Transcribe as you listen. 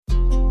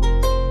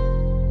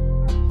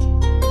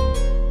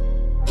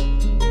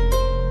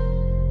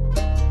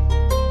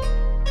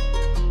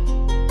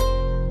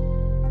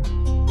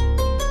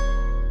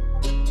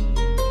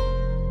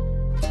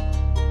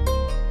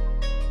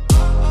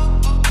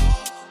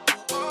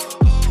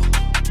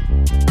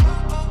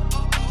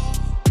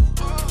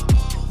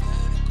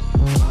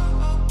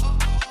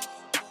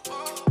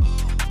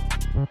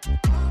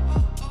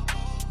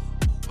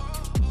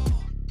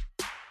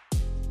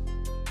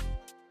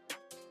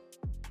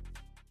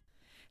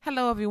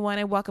Hello, everyone,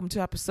 and welcome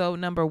to episode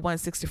number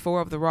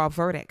 164 of The Raw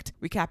Verdict,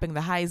 recapping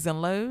the highs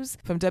and lows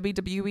from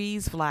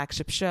WWE's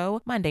flagship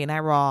show, Monday Night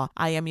Raw.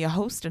 I am your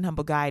host and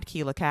humble guide,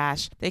 Keela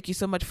Cash. Thank you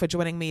so much for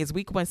joining me as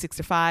week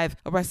 165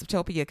 of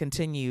Restoptopia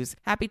continues.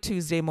 Happy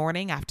Tuesday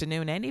morning,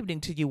 afternoon, and evening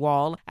to you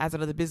all as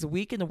another busy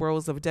week in the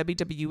worlds of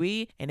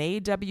WWE and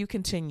AEW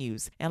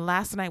continues. And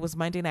last night was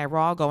Monday Night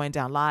Raw going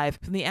down live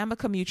from the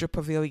Amica Mutual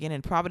Pavilion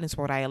in Providence,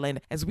 Rhode Island,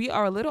 as we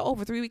are a little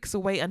over 3 weeks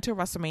away until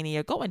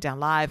WrestleMania going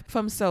down live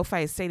from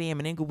SoFi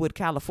Stadium in Inglewood,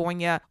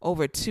 California,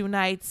 over 2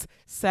 nights,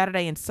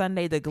 Saturday and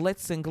Sunday. The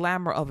glitz and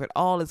glamour of it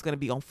all is going to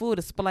be on full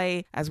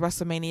display as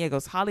WrestleMania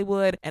goes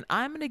Hollywood, and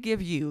I'm going to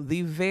give you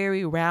the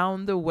very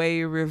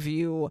round-the-way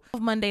review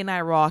of Monday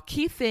Night Raw.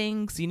 Key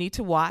things you need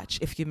to watch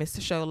if you missed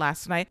the show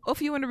last night, or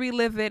if you want to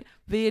relive it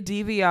via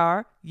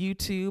DVR,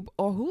 YouTube,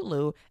 or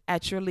Hulu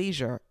at your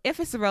leisure, if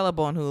it's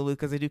available on Hulu,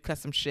 because they do cut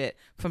some shit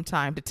from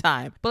time to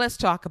time. But let's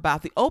talk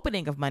about the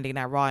opening of Monday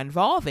Night Raw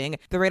involving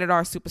the Rated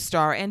R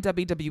superstar and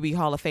WWE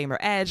Hall of Famer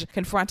Edge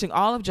confronting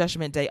all of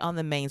Judgment Day on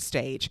the main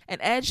stage. And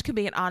Edge can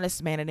be an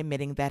honest man in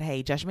admitting that,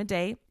 hey, Judgment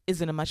Day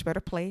is in a much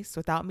better place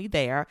without me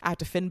there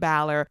after Finn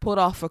Balor pulled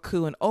off a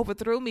coup and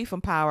overthrew me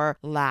from power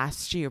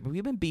last year. But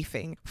we've been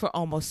beefing for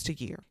almost a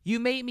year. You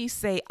made me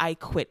say I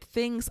quit,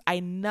 things I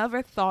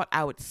never thought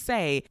I would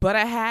say, but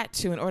I had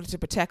to in order to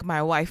protect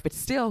my wife. But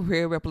still,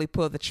 Rhea Ripley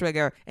pulled the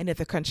trigger and hit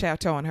the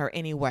concerto on her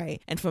anyway.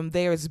 And from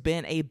there, it's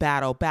been a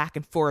battle, back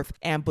and forth,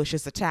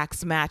 ambushes,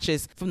 attacks,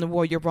 matches, from the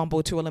Royal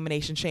Rumble to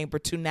Elimination Chamber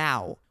to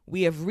now.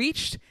 We have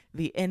reached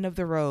the end of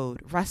the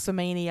road.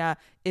 WrestleMania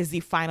is the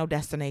final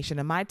destination,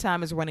 and my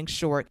time is running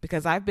short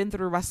because I've been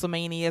through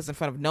WrestleManias in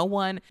front of no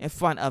one, in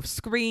front of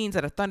screens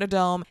at a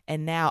Thunderdome,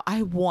 and now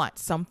I want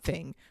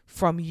something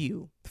from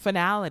you.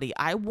 Finality.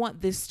 I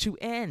want this to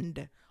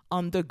end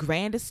on the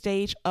grandest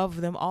stage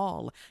of them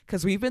all,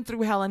 because we've been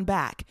through hell and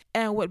back.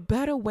 And what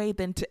better way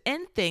than to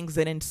end things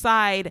than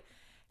inside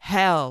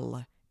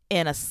hell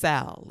in a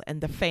cell?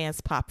 And the fans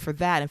pop for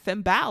that. And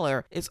Finn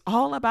Balor is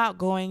all about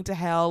going to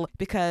hell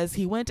because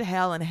he went to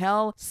hell and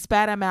hell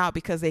spat him out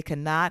because they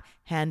cannot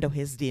handle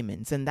his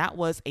demons. And that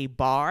was a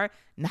bar,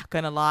 not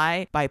gonna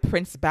lie, by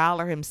Prince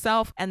Balor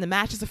himself. And the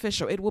match is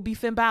official. It will be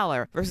Finn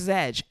Balor versus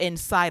Edge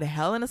inside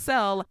Hell in a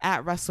Cell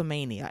at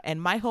WrestleMania.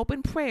 And my hope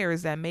and prayer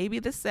is that maybe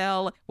the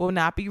cell will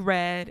not be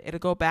red. It'll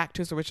go back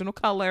to its original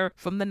color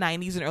from the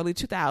 90s and early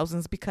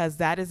 2000s, because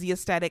that is the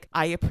aesthetic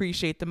I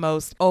appreciate the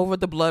most over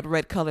the blood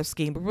red color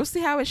scheme. But we'll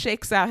see how it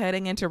shakes out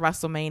heading into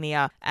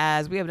WrestleMania,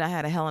 as we have not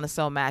had a Hell in a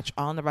Cell match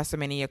on the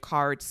WrestleMania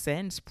card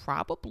since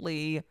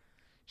probably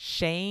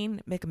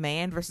Shane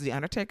McMahon versus The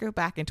Undertaker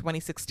back in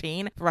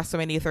 2016 for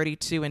WrestleMania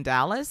 32 in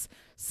Dallas.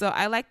 So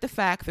I like the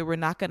fact that we're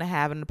not going to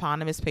have an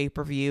eponymous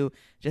pay-per-view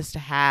just to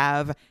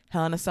have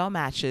Hell in a Cell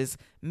matches.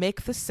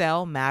 Make the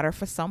cell matter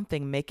for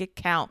something. Make it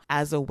count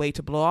as a way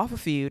to blow off a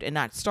feud and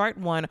not start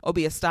one or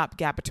be a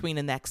stopgap between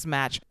the next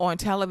match on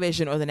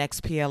television or the next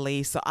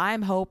PLE. So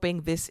I'm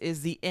hoping this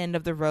is the end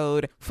of the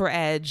road for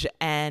Edge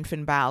and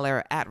Finn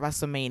Balor at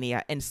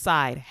WrestleMania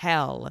inside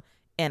Hell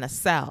in a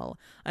Cell.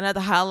 Another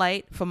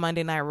highlight for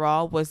Monday Night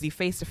Raw was the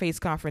face-to-face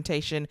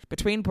confrontation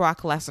between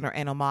Brock Lesnar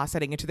and Omos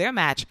heading into their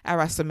match at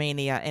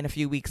WrestleMania in a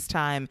few weeks'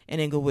 time in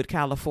Inglewood,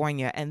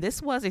 California. And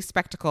this was a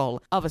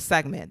spectacle of a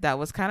segment that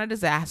was kind of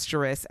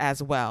disastrous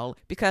as well,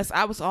 because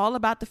I was all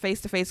about the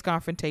face-to-face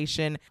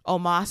confrontation.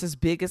 Omos is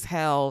big as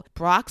hell.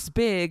 Brock's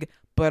big,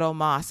 but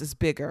Omos is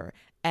bigger.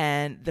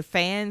 And the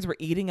fans were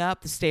eating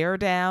up the stare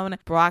down.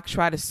 Brock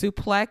tried to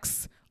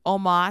suplex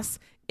Omos.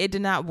 It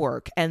did not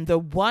work. And the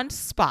one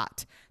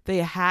spot they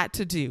had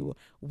to do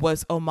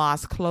was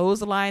Omos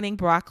clotheslining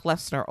Brock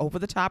Lesnar over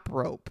the top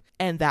rope.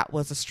 And that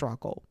was a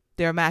struggle.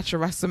 Their match at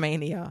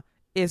WrestleMania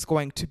is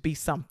going to be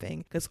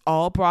something, because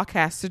all Brock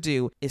has to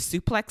do is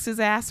suplex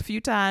his ass a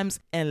few times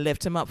and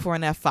lift him up for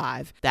an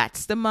F5.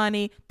 That's the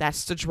money.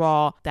 That's the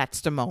draw. That's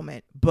the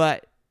moment.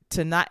 But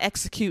to not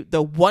execute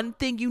the one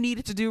thing you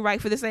needed to do right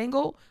for this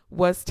angle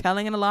was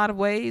telling in a lot of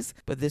ways.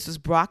 But this is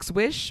Brock's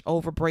wish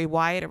over Bray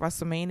Wyatt at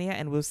WrestleMania,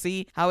 and we'll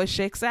see how it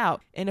shakes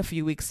out in a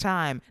few weeks'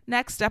 time.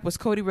 Next up was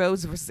Cody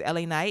Rhodes versus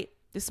LA Knight.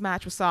 This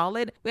match was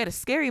solid. We had a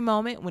scary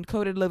moment when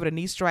Cody delivered a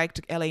knee strike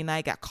to LA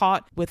Knight, got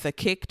caught with a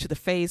kick to the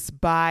face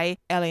by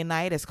LA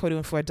Knight as Cody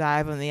went for a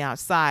dive on the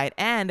outside.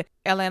 And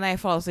LA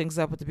Knight follows things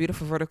up with a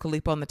beautiful vertical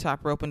leap on the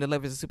top rope and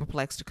delivers a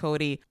superplex to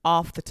Cody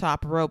off the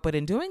top rope. But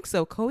in doing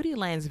so, Cody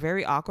lands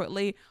very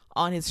awkwardly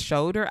on his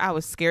shoulder. I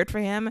was scared for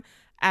him.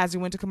 As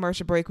we went to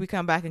commercial break, we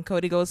come back and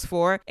Cody goes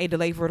for a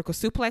delayed vertical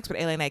suplex, but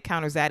LA Knight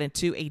counters that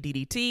into a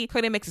DDT.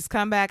 Cody makes his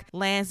comeback,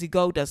 lands the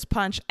Goldust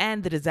punch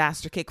and the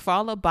disaster kick,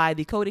 followed by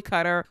the Cody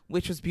cutter,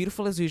 which was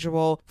beautiful as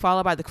usual,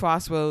 followed by the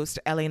crossroads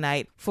to LA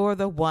Knight for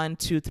the 1,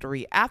 2,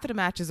 3. After the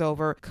match is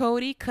over,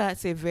 Cody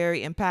cuts a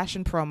very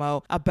impassioned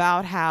promo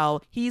about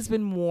how he's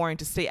been warned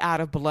to stay out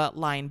of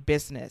bloodline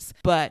business,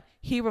 but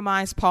he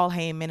reminds Paul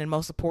Heyman and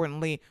most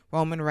importantly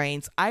Roman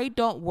Reigns, I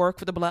don't work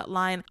for the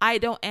bloodline. I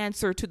don't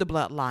answer to the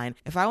bloodline.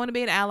 If I want to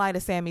be an ally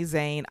to Sami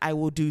Zayn, I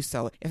will do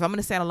so. If I'm going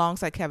to stand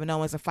alongside Kevin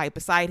Owens and fight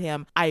beside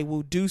him, I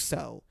will do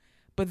so.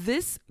 But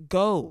this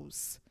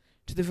goes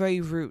to the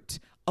very root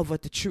of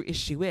what the true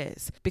issue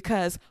is.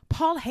 Because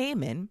Paul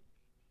Heyman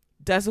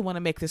doesn't want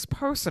to make this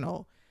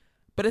personal,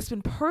 but it's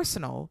been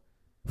personal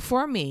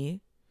for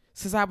me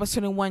since I was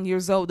 21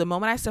 years old, the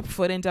moment I stepped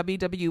foot in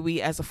WWE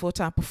as a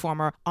full-time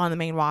performer on the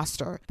main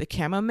roster. The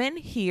cameramen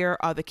here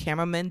are the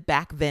cameramen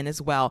back then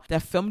as well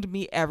that filmed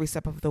me every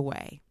step of the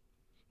way.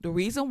 The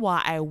reason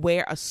why I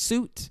wear a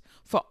suit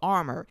for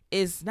armor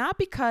is not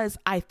because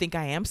I think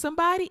I am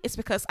somebody, it's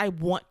because I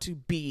want to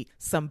be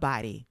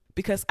somebody.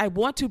 Because I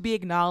want to be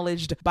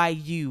acknowledged by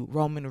you,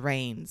 Roman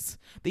Reigns,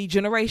 the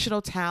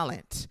generational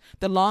talent,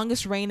 the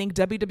longest reigning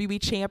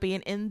WWE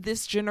champion in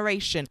this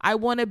generation. I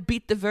want to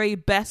beat the very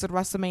best at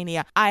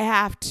WrestleMania. I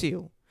have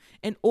to,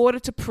 in order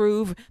to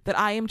prove that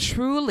I am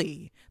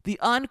truly the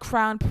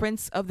uncrowned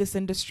prince of this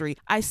industry.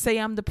 I say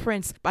I'm the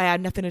prince, but I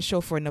have nothing to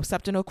show for it. No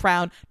scepter, no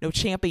crown, no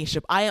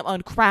championship. I am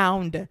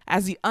uncrowned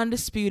as the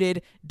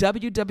undisputed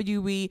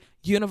WWE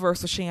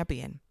Universal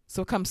Champion.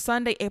 So come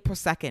Sunday, April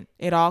 2nd,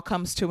 it all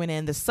comes to an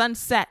end. The sun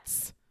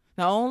sets,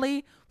 not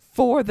only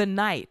for the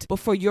night, but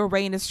for your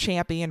reign as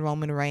champion,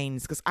 Roman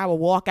Reigns, because I will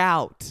walk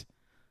out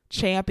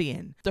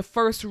champion, the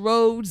first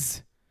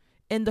Rhodes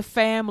in the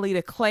family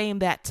to claim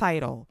that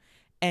title.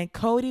 And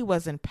Cody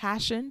was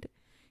impassioned.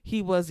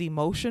 He was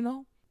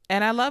emotional.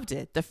 And I loved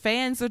it. The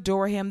fans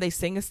adore him. They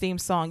sing his theme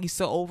song. He's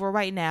so over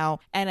right now.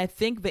 And I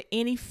think that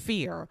any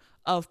fear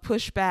of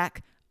pushback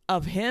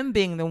of him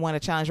being the one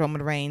to challenge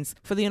Roman Reigns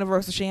for the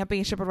Universal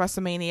Championship at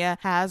WrestleMania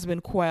has been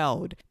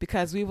quelled,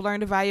 because we've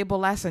learned a valuable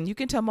lesson. You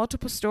can tell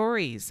multiple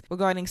stories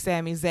regarding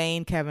Sami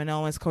Zayn, Kevin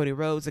Owens, Cody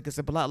Rhodes against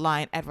the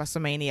Bloodline at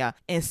WrestleMania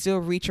and still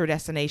reach your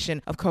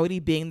destination of Cody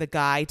being the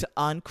guy to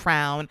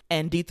uncrown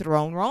and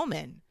dethrone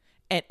Roman.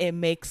 And it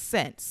makes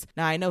sense.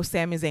 Now, I know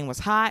Sami Zayn was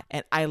hot,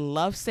 and I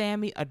love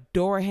Sami,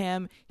 adore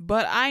him,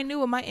 but I knew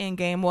what my end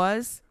game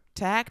was.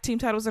 Tag team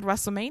titles at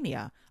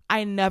WrestleMania.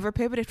 I never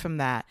pivoted from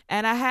that.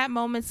 And I had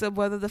moments of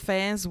whether the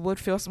fans would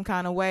feel some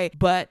kind of way,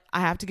 but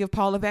I have to give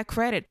Paul Levesque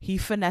credit. He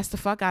finessed the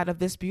fuck out of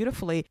this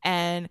beautifully.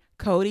 And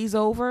Cody's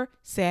over,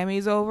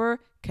 Sammy's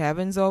over,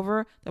 Kevin's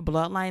over, the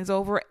Bloodline's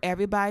over,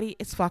 everybody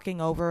is fucking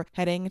over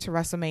heading into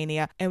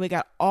WrestleMania. And we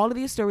got all of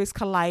these stories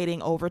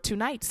colliding over 2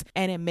 nights.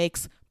 And it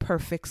makes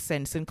perfect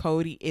sense. And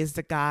Cody is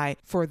the guy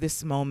for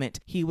this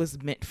moment. He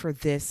was meant for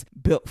this,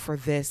 built for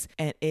this,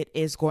 and it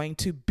is going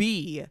to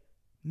be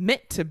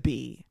meant to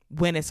be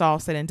when it's all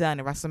said and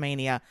done at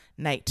WrestleMania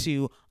Night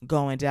 2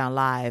 going down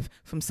live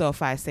from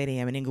SoFi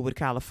Stadium in Inglewood,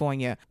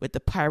 California, with the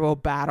pyro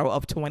battle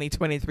of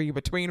 2023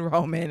 between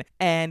Roman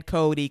and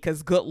Cody,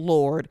 because good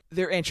Lord,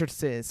 their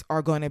entrances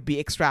are going to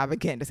be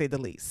extravagant to say the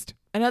least.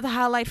 Another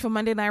highlight from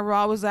Monday Night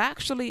Raw was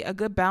actually a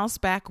good bounce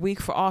back week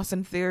for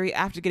Austin Theory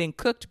after getting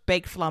cooked,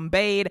 baked,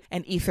 flambéed,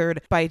 and ethered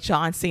by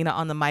John Cena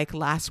on the mic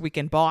last week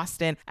in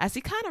Boston, as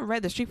he kind of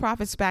read the Street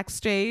Profits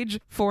backstage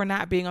for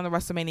not being on the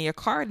WrestleMania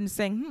card and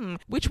saying,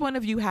 which one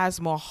of you has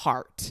more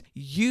heart?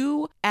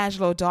 You,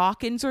 Angelo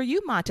Dawkins, or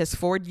you, Montez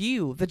Ford?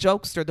 You, the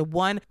jokester, the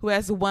one who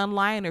has the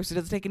one-liners, who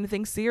doesn't take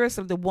anything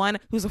seriously, the one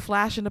who's a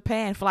flash in the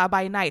pan, fly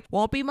by night.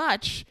 Won't be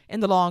much in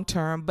the long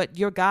term, but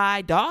your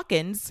guy,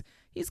 Dawkins,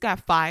 he's got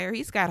fire,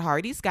 he's got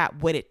heart, he's got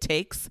what it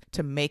takes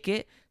to make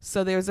it.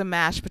 So there's a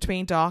match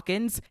between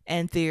Dawkins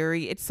and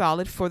Theory. It's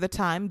solid for the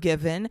time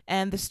given.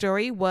 And the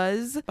story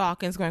was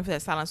Dawkins going for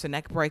that silencer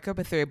neck breaker,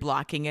 but Theory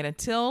blocking it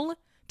until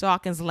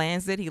Dawkins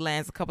lands it. He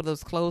lands a couple of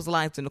those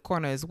clotheslines in the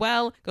corner as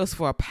well. Goes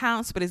for a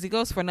pounce, but as he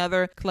goes for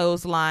another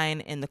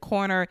clothesline in the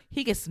corner,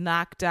 he gets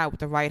knocked out with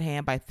the right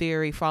hand by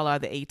Theory, followed by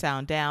the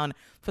A-Town down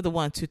for the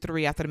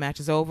 1-2-3 after the match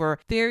is over.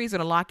 Theory's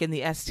going to lock in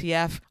the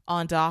STF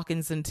on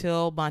Dawkins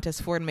until Montez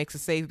Ford makes a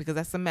save, because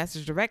that's the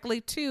message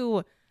directly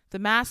to the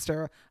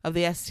master of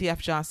the STF,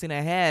 John Cena,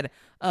 ahead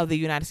of the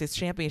United States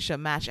Championship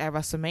match at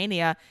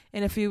WrestleMania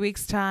in a few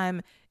weeks'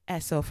 time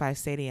at SoFi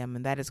Stadium.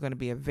 And that is going to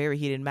be a very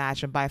heated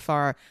match and by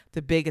far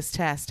the biggest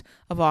test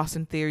of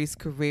Austin Theory's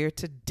career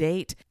to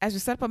date. As we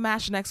set up a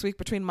match next week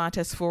between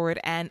Montez Ford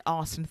and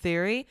Austin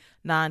Theory,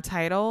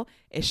 non-title,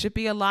 it should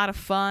be a lot of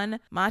fun.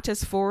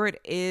 Montez Ford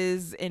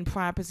is in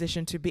prime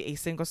position to be a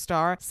single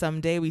star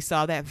someday. We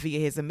saw that via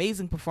his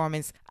amazing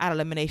performance at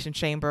Elimination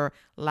Chamber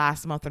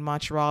last month in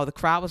Montreal. The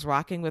crowd was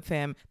rocking with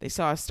him. They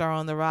saw a star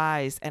on the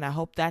rise, and I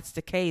hope that's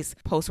the case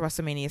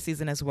post-WrestleMania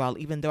season as well.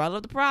 Even though I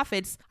love the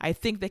Profits, I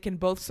think they can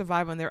both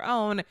survive on their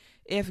own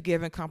if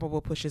given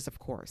comparable pushes, of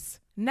course.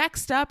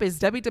 Next up is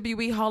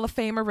WWE Hall of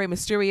Famer Rey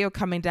Mysterio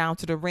coming down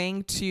to the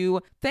ring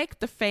to thank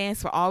the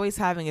fans for always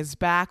having his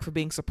back, for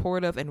being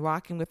supportive and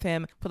rocking with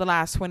him for the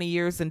last 20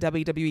 years in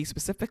WWE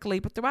specifically,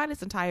 but throughout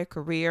his entire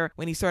career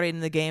when he started in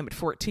the game at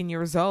 14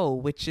 years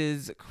old, which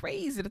is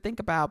crazy to think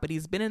about, but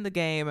he's been in the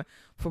game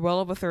for well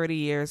over 30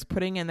 years,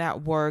 putting in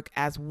that work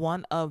as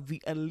one of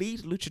the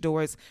elite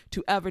luchadors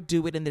to ever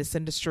do it in this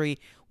industry,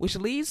 which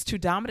leads to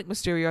Dominic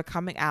Mysterio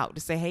coming out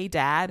to say, hey,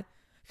 Dad,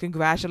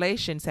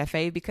 congratulations,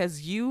 Hefe,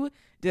 because you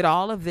did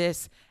all of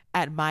this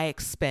at my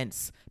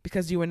expense,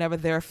 because you were never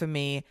there for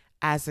me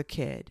as a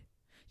kid.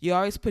 You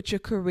always put your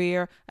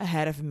career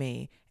ahead of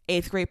me.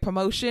 8th grade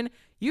promotion,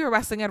 you were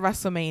wrestling at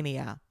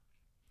WrestleMania.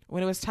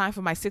 When it was time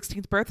for my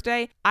 16th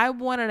birthday, I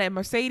wanted a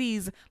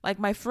Mercedes like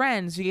my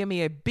friends. You gave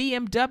me a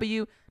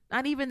BMW,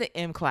 not even the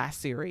M-Class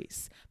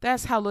series.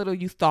 That's how little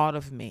you thought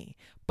of me.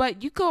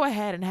 But you go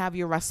ahead and have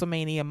your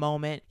WrestleMania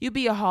moment. You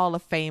be a Hall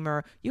of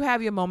Famer. You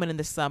have your moment in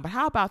the sun. But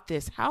how about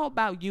this? How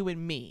about you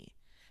and me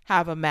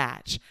have a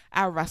match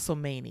at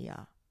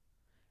WrestleMania?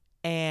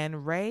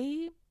 And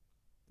Ray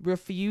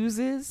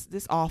refuses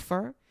this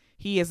offer.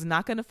 He is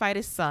not going to fight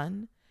his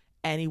son,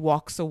 and he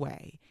walks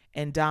away.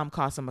 And Dom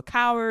calls him a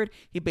coward.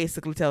 He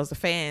basically tells the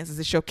fans, is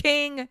this your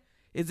king?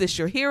 Is this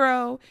your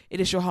hero?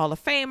 It is your Hall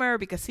of Famer,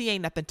 because he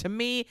ain't nothing to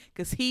me,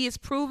 because he has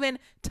proven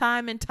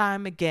time and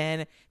time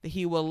again that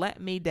he will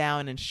let me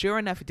down. And sure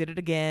enough, he did it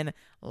again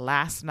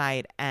last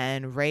night.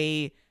 And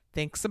Ray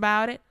thinks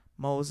about it,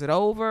 mulls it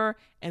over,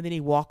 and then he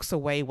walks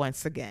away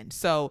once again.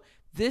 So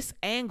this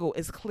angle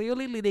is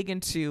clearly leading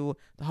into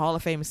the Hall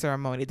of Fame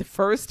ceremony, the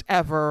first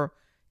ever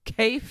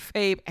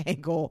kayfabe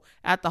angle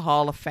at the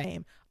Hall of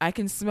Fame. I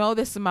can smell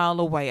this a mile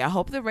away. I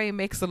hope that Ray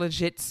makes a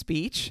legit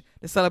speech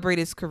to celebrate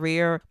his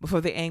career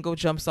before the angle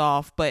jumps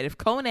off. But if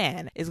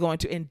Conan is going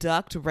to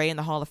induct Ray in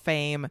the Hall of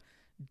Fame,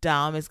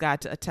 Dom has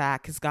got to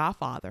attack his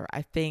godfather.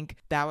 I think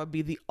that would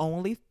be the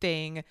only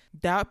thing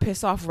that would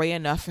piss off Ray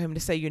enough for him to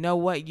say, you know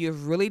what,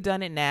 you've really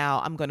done it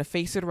now. I'm going to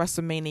face you at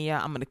WrestleMania.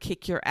 I'm going to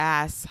kick your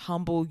ass,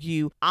 humble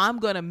you. I'm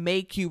going to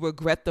make you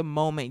regret the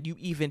moment you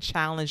even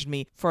challenged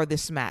me for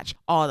this match.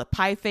 All the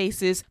pie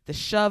faces, the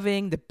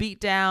shoving, the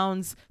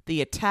beatdowns,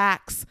 the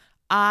attacks.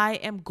 I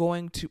am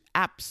going to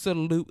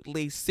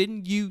absolutely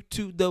send you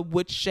to the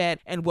woodshed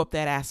and whoop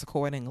that ass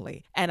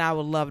accordingly. And I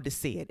would love to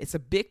see it. It's a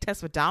big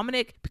test for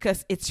Dominic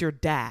because it's your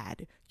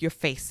dad you're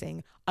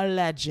facing, a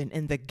legend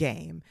in the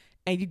game.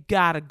 And you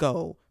gotta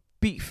go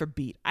beat for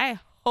beat. I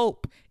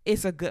hope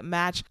it's a good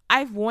match.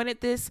 I've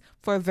wanted this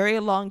for a very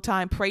long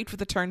time, prayed for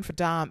the turn for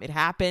Dom. It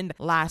happened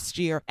last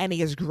year, and he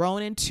has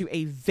grown into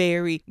a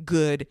very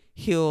good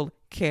heel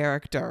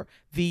character.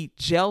 The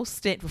jail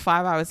stint for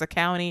 5 Hours of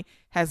County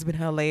has been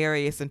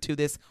hilarious, into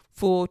this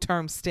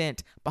full-term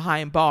stint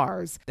behind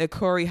bars that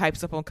Corey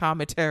hypes up on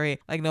commentary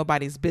like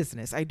nobody's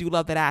business. I do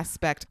love that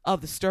aspect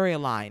of the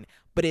storyline,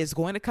 but it's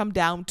going to come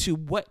down to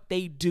what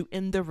they do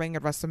in the ring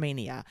at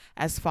WrestleMania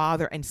as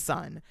father and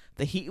son.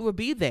 The heat will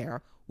be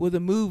there. Will the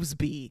moves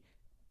be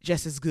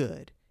just as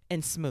good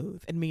and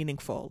smooth and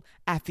meaningful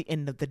at the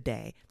end of the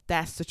day?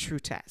 That's the true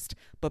test.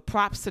 But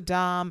props to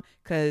Dom,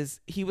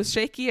 because he was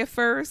shaky at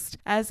first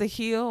as a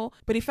heel,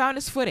 but he found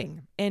his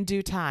footing in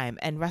due time.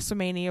 And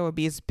WrestleMania will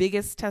be his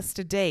biggest test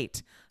to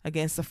date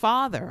against a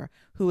father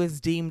who is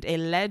deemed a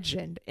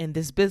legend in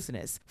this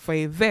business for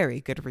a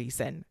very good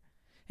reason.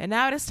 And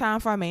now it is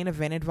time for our main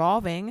event,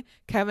 involving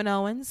Kevin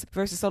Owens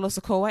versus Solo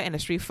Sikoa in a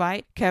street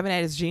fight. Kevin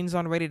had his jeans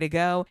on ready to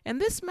go,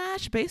 and this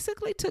match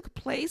basically took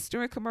place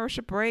during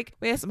commercial break.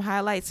 We had some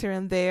highlights here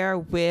and there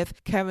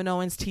with Kevin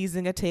Owens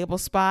teasing a table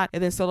spot,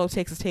 and then Solo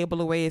takes his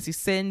table away as he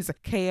sends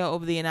KO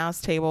over the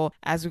announce table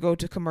as we go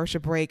to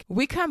commercial break.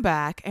 We come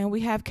back and we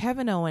have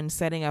Kevin Owens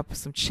setting up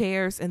some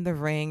chairs in the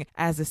ring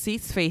as the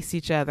seats face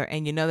each other,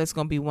 and you know there's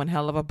going to be one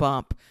hell of a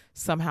bump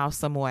somehow,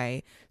 some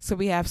way. So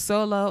we have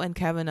Solo and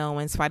Kevin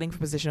Owens fighting for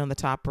position on the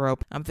top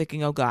rope. I'm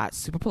thinking, oh God,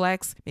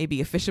 superplex, maybe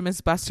a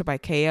fisherman's buster by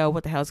KO.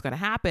 What the hell is going to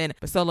happen?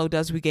 But Solo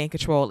does regain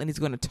control, and he's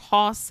going to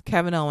toss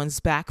Kevin Owens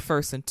back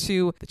first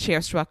into the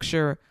chair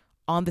structure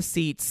on the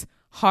seats.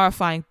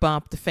 Horrifying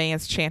bump. The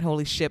fans chant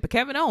holy shit, but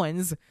Kevin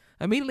Owens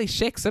immediately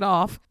shakes it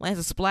off, lands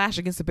a splash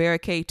against the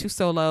barricade to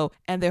Solo,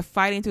 and they're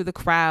fighting through the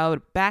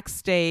crowd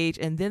backstage.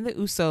 And then the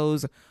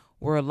Usos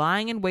were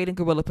lying in wait in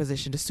gorilla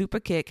position to super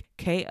kick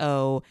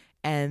KO,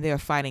 and they're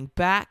fighting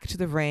back to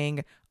the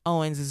ring.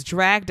 Owens is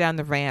dragged down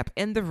the ramp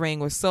in the ring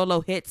where Solo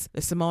hits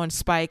the Samoan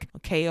spike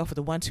on KO for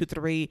the 1, 2,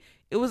 3.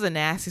 It was a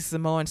nasty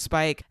Samoan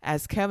spike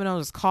as Kevin Owens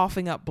was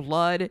coughing up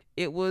blood.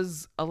 It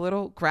was a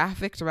little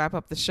graphic to wrap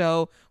up the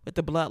show, with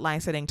the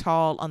bloodline sitting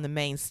tall on the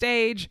main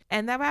stage.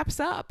 And that wraps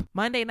up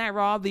Monday Night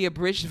Raw, the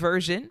abridged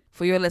version.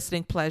 For your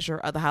listening pleasure,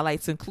 other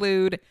highlights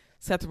include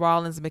Seth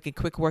Rollins making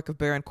quick work of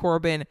Baron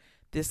Corbin.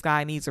 This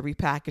guy needs a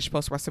repackaged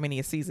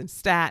post-WrestleMania season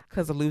stat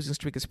because the losing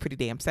streak is pretty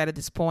damn sad at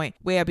this point.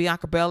 Where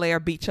Bianca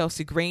Belair beat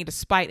Chelsea Green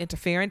despite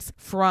interference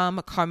from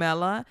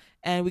Carmella.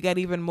 And we got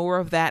even more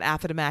of that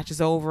after the match is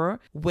over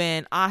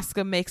when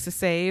Asuka makes a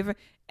save.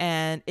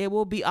 And it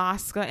will be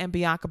Asuka and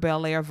Bianca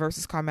Belair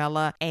versus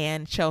Carmella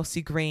and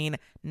Chelsea Green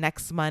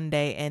next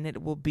Monday. And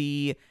it will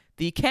be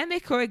the can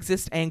they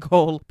coexist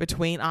angle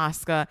between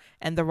Asuka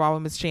and the Raw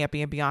Women's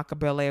Champion Bianca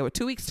Belair with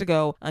 2 weeks to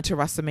go until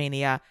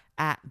WrestleMania.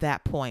 At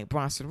that point,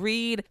 Bronson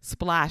Reed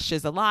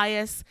splashes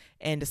Elias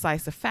in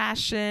decisive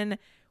fashion.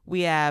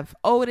 We have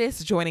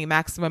Otis joining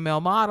Maximum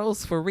Male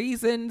Models for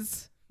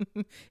reasons.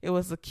 It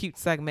was a cute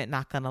segment,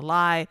 not gonna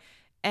lie.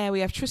 And we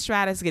have Trish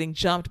Stratus getting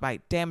jumped by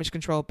Damage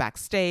Control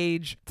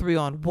backstage,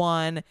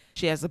 3-on-1.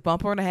 She has a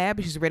bump on her head,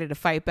 but she's ready to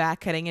fight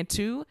back heading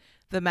into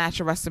the match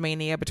of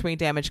WrestleMania between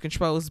Damage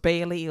Control's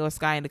Bayley, Io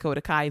Sky, and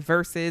Dakota Kai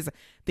versus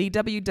the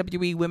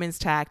WWE Women's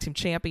Tag Team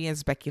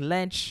Champions Becky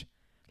Lynch,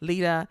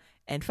 Lita,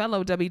 and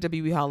fellow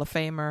WWE Hall of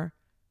Famer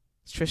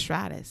Trish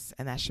Stratus,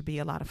 and that should be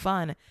a lot of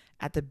fun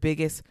at the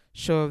biggest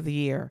show of the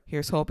year.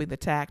 Here's hoping the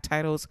tag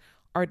titles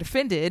are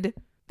defended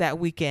that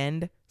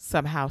weekend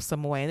somehow,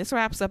 some way. And this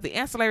wraps up the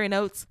ancillary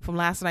notes from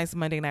last night's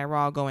Monday Night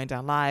Raw going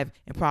down live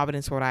in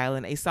Providence, Rhode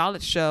Island. A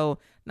solid show,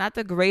 not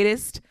the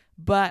greatest,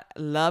 but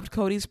loved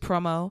Cody's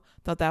promo.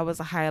 Thought that was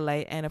a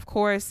highlight. And of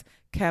course,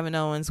 Kevin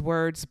Owens'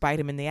 words bite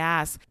him in the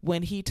ass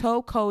when he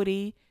told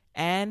Cody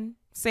and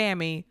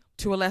Sammy,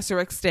 to a lesser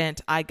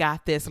extent, I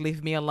got this,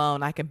 leave me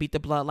alone, I can beat the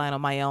bloodline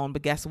on my own.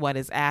 But guess what?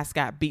 His ass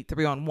got beat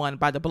 3-on-1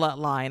 by the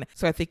bloodline.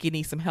 So I think he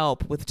needs some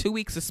help. With 2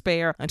 weeks to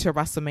spare until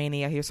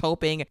WrestleMania, here's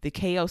hoping the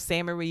KO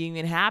Sammy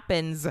reunion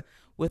happens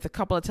with a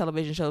couple of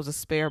television shows to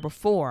spare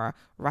before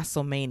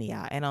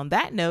WrestleMania. And on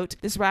that note,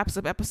 this wraps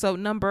up episode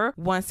number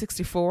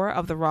 164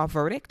 of The Raw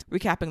Verdict,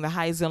 recapping the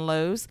highs and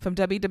lows from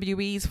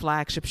WWE's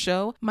flagship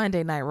show,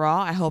 Monday Night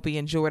Raw. I hope you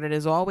enjoyed it.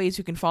 As always,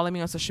 you can follow me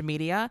on social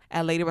media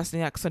at Lady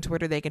Wrestling X on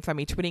Twitter. They can find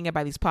me tweeting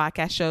about these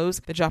podcast shows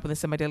that drop in the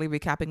semi-daily,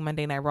 recapping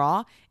Monday Night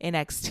Raw,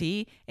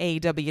 NXT,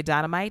 AEW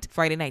Dynamite,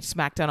 Friday Night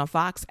SmackDown on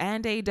Fox,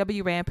 and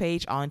AEW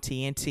Rampage on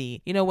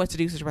TNT. You know what to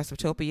do, such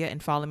Restopia,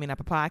 and follow me on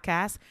Apple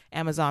Podcasts,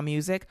 Amazon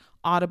Music,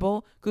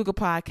 Audible, Google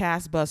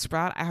Podcasts,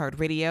 Buzzsprout,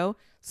 iHeartRadio,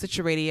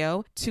 Stitcher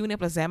Radio, TuneIn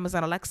plus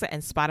Amazon Alexa,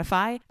 and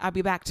Spotify. I'll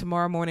be back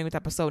tomorrow morning with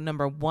episode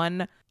number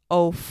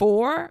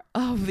 104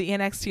 of the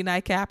NXT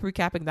Nightcap,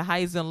 recapping the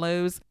highs and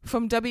lows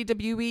from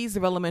WWE's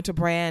developmental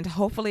brand.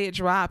 Hopefully it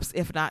drops.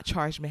 If not,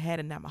 charge my head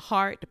and not my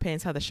heart.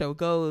 Depends how the show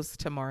goes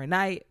tomorrow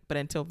night. But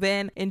until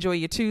then, enjoy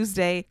your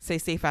Tuesday. Stay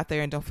safe out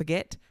there and don't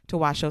forget to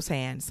wash those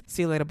hands.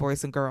 See you later,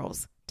 boys and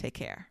girls. Take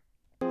care.